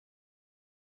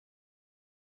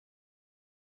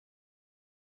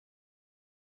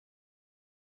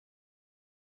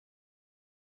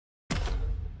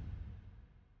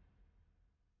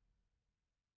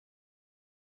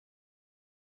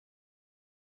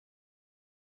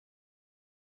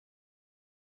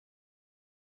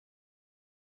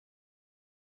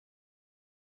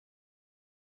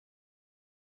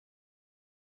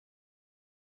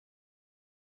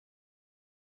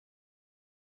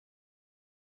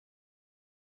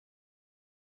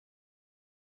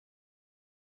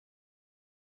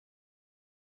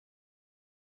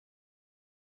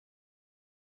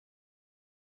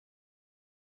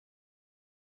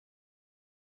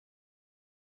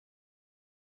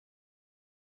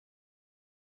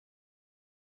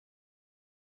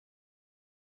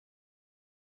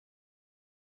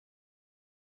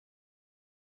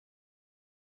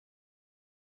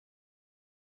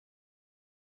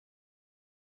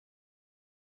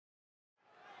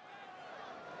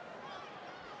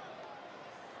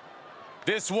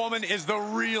This woman is the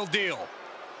real deal.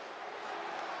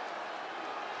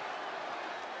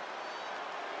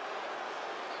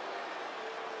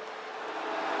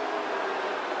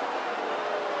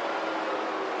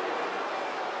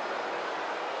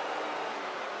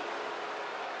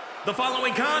 The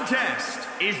following contest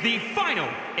is the final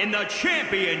in the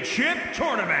championship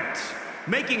tournament.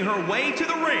 Making her way to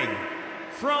the ring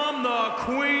from the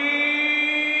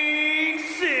Queen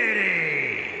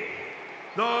City,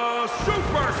 the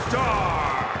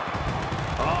Superstar.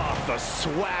 Oh, the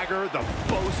swagger, the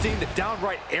boasting, the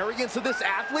downright arrogance of this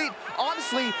athlete.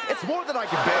 Honestly, it's more than I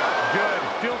can bear. Good.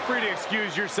 Feel free to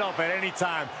excuse yourself at any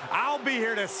time. I'll be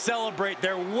here to celebrate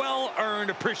their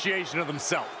well-earned appreciation of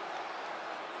themselves.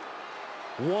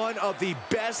 One of the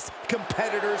best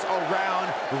competitors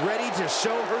around, ready to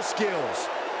show her skills.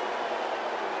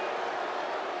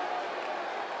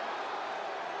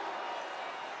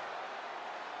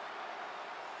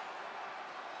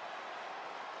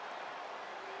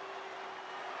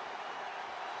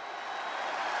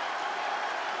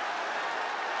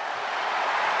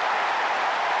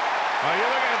 Oh, you're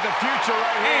looking at the future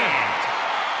right here. And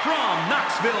from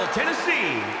Knoxville,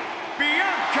 Tennessee,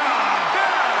 Bianca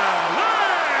Belair.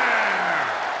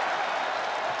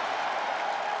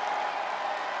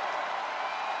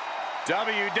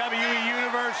 WWE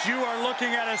Universe, you are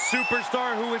looking at a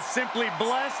superstar who is simply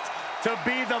blessed to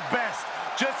be the best.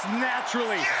 Just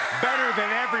naturally better than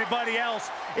everybody else,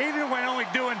 even when only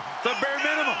doing the bare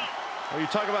minimum. Well, you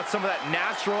talk about some of that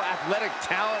natural athletic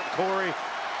talent, Corey.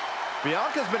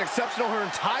 Bianca's been exceptional her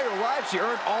entire life. She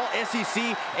earned all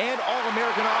SEC and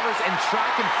All-American honors in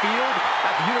track and field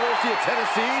at the University of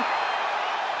Tennessee.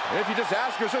 And if you just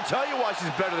ask her, she'll tell you why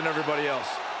she's better than everybody else.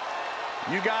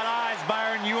 You got eyes,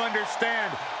 Byron. You understand.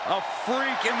 A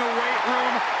freak in the weight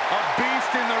room, a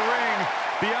beast in the ring.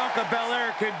 Bianca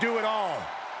Belair could do it all.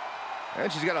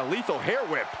 And she's got a lethal hair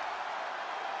whip.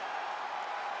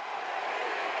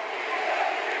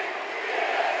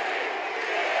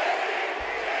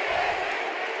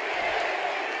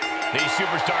 These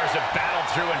superstars have battled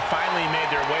through and finally made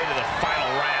their way to the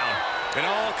final round. It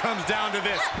all comes down to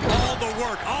this. All the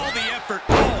work, all the effort,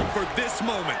 all for this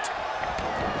moment.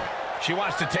 She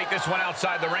wants to take this one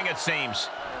outside the ring, it seems.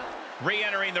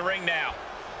 Re-entering the ring now.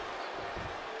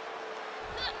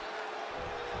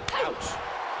 Ouch.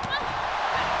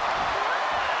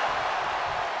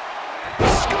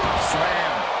 Scoop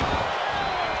slam.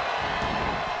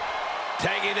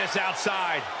 Taking this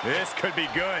outside. This could be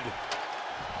good.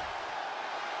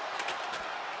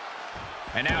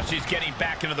 And now she's getting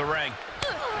back into the ring.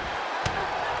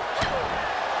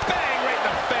 Bang, right in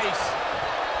the face.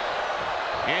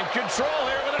 In control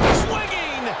here with a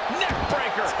swinging neck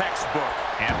breaker. Textbook.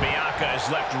 And Bianca is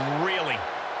left reeling.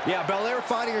 Yeah, Belair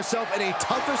finding herself in a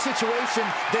tougher situation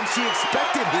than she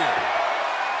expected here.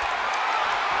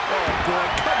 Oh, boy,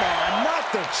 come on, not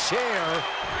the chair.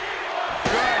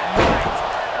 Good night.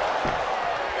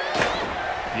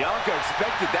 Bianca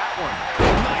expected that one.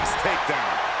 Nice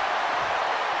takedown.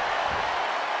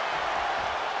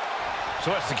 So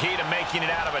what's the key to making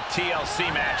it out of a TLC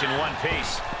match in one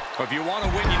piece? If you want to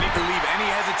win, you need to leave any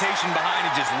hesitation behind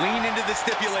and just lean into the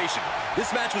stipulation. This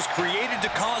match was created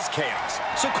to cause chaos,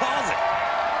 so cause it.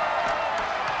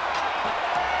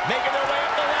 Making their way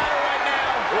up the ladder right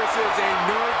now. This is a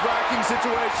nerve-wracking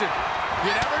situation.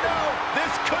 You never know.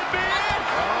 This could be it.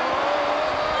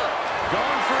 Oh,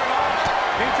 going for it all.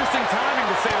 Interesting timing,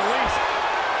 to say the least.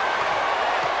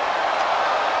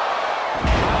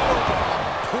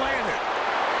 Planet.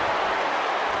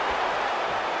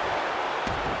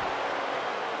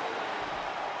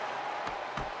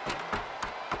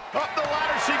 Up the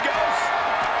ladder she goes.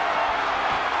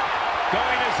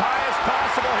 Going as high as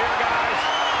possible here, guys.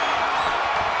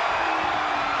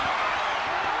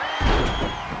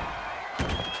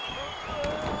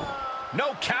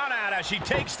 No count out as she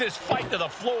takes this fight to the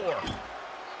floor.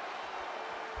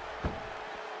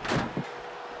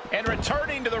 And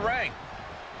returning to the ring.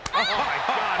 Oh, my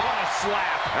God, what a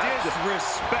slap.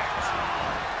 Disrespect.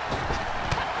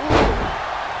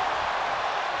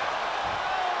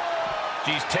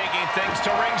 She's taking things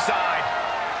to ringside.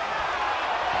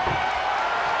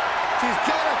 She's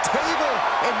got a table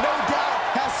and no doubt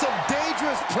has some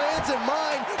dangerous plans in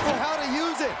mind for how to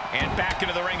use it. And back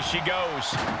into the ring she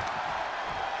goes.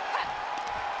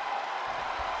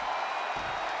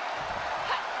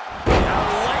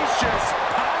 Hellacious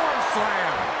power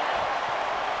slam.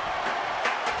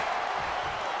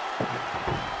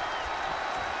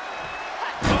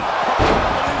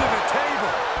 Into the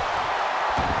table.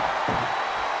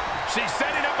 She's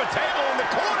setting up a table in the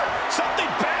corner.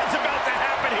 Something bad's about to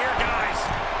happen here, guys.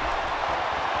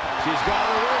 She's got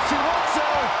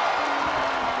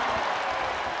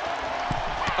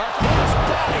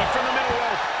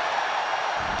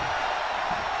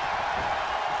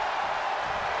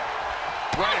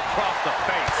right across the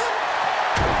face.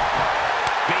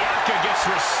 Bianca gets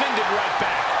rescinded right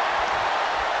back.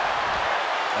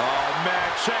 Oh, man,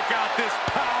 check out this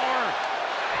power.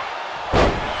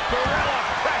 Gorilla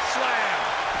press slam.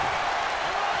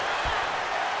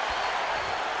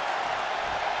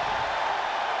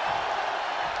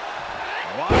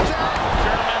 Watch out.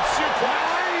 German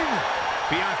suplex.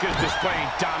 Bianca's displaying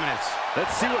dominance.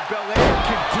 Let's see what Belair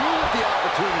can do with the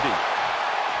opportunity.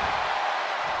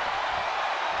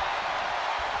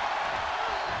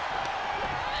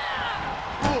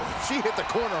 Ooh, she hit the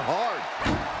corner hard.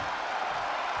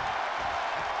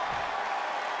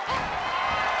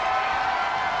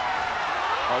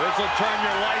 Oh, this will turn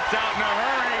your lights out in a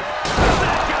hurry.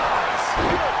 That guys!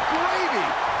 Good gravy!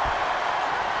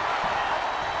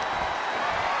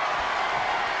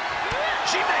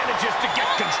 She manages to get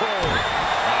control.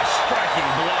 A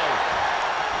striking blow.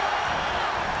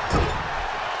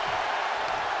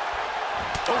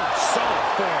 Oh, solid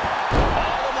form.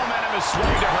 All the momentum is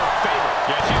swinging to her favor.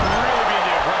 Yeah, she's really being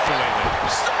the aggressor lately.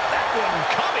 Saw that one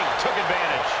coming. Took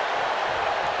advantage.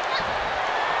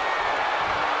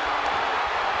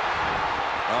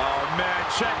 Oh, man,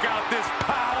 check out this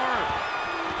power.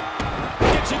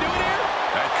 Can she do it here?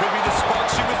 That could be the spark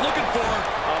she was looking for.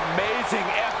 Amazing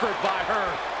effort by her.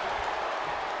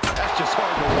 That's just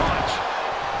hard to watch.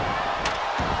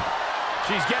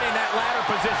 She's getting that ladder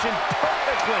position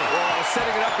perfectly. Well,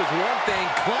 setting it up is one thing.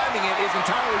 Climbing it is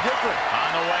entirely different.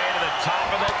 On the way to the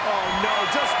top of the... Oh, no,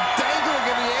 just dangling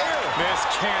in the air. This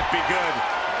can't be good.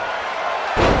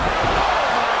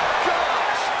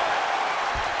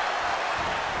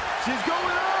 She's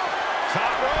going up.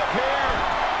 Top rope here.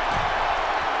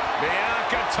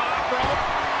 Bianca top rope.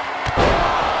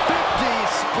 50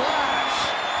 splash.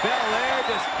 Belair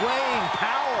displaying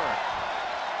power.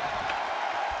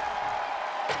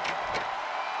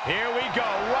 Here we go,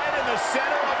 right in the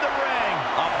center of the ring.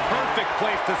 A perfect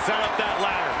place to set up that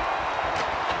ladder.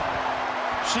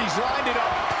 She's lined it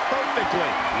up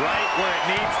perfectly. Right where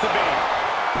it needs to be.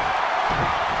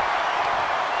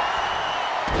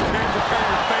 Can't prepare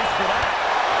your face for that.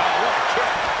 Oh, what a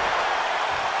kick.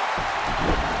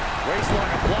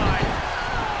 Waistline applied.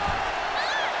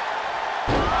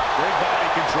 Great body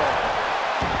control.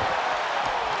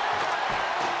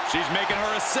 She's making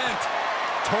her ascent.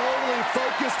 Totally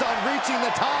focused on reaching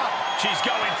the top. She's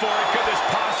going for it. Could this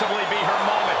possibly be her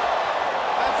moment?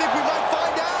 I think we might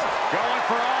find out. Going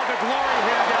for all the glory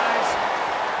here, guys.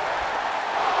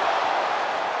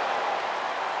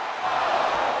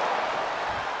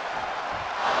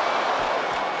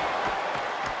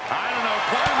 I don't know.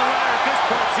 Climbing the ladder at this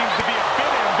point seems to be a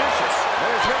bit ambitious.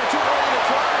 It's never too early to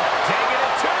try. Taking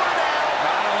it to her now.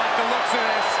 I don't like the looks of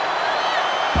this.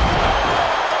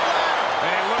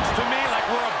 And it looks to me like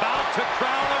we're about to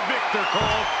crown a victor,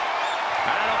 Cole.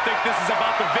 I don't think this is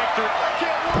about the victory. I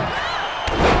can't look.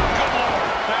 Good Lord.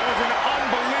 That was an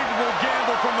unbelievable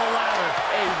gamble from the ladder.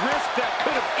 A risk that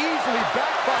could have easily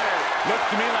backfired. Looks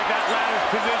to me like that ladder's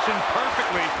positioned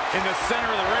perfectly in the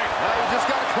center of the ring. Now you just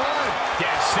got to climb.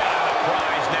 Dead set on the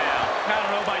prize now. I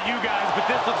don't know about you guys, but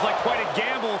this looks like quite a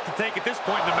gamble to take at this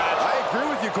point in the match. I agree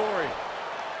with you, Corey.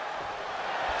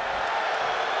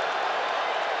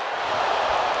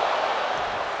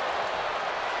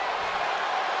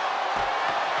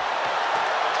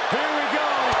 Here we go.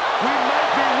 We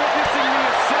might be witnessing the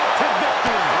ascent to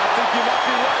victory. I think you might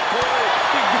be right, Corey.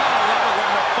 You gotta love it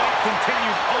when the fight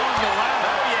continues on the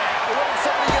ladder. Oh, yeah. What if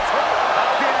somebody gets hurt?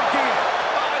 That's the idea.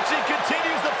 Oh, and she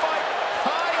continues the fight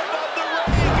high above the ring.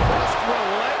 Just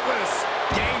relentless.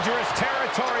 Dangerous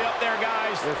territory up there,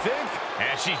 guys. You think?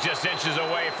 And she's just inches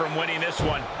away from winning this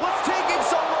one. What's taking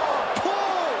so long?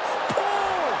 Pull!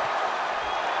 Pull!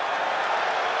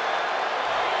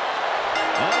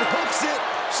 Unhooks it.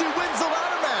 She wins the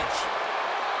ladder match.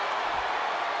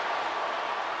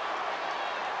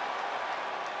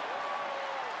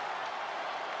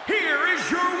 Here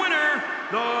is your winner,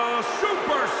 the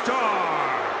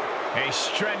Superstar. A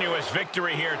strenuous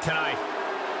victory here tonight.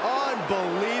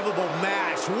 Unbelievable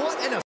match. What an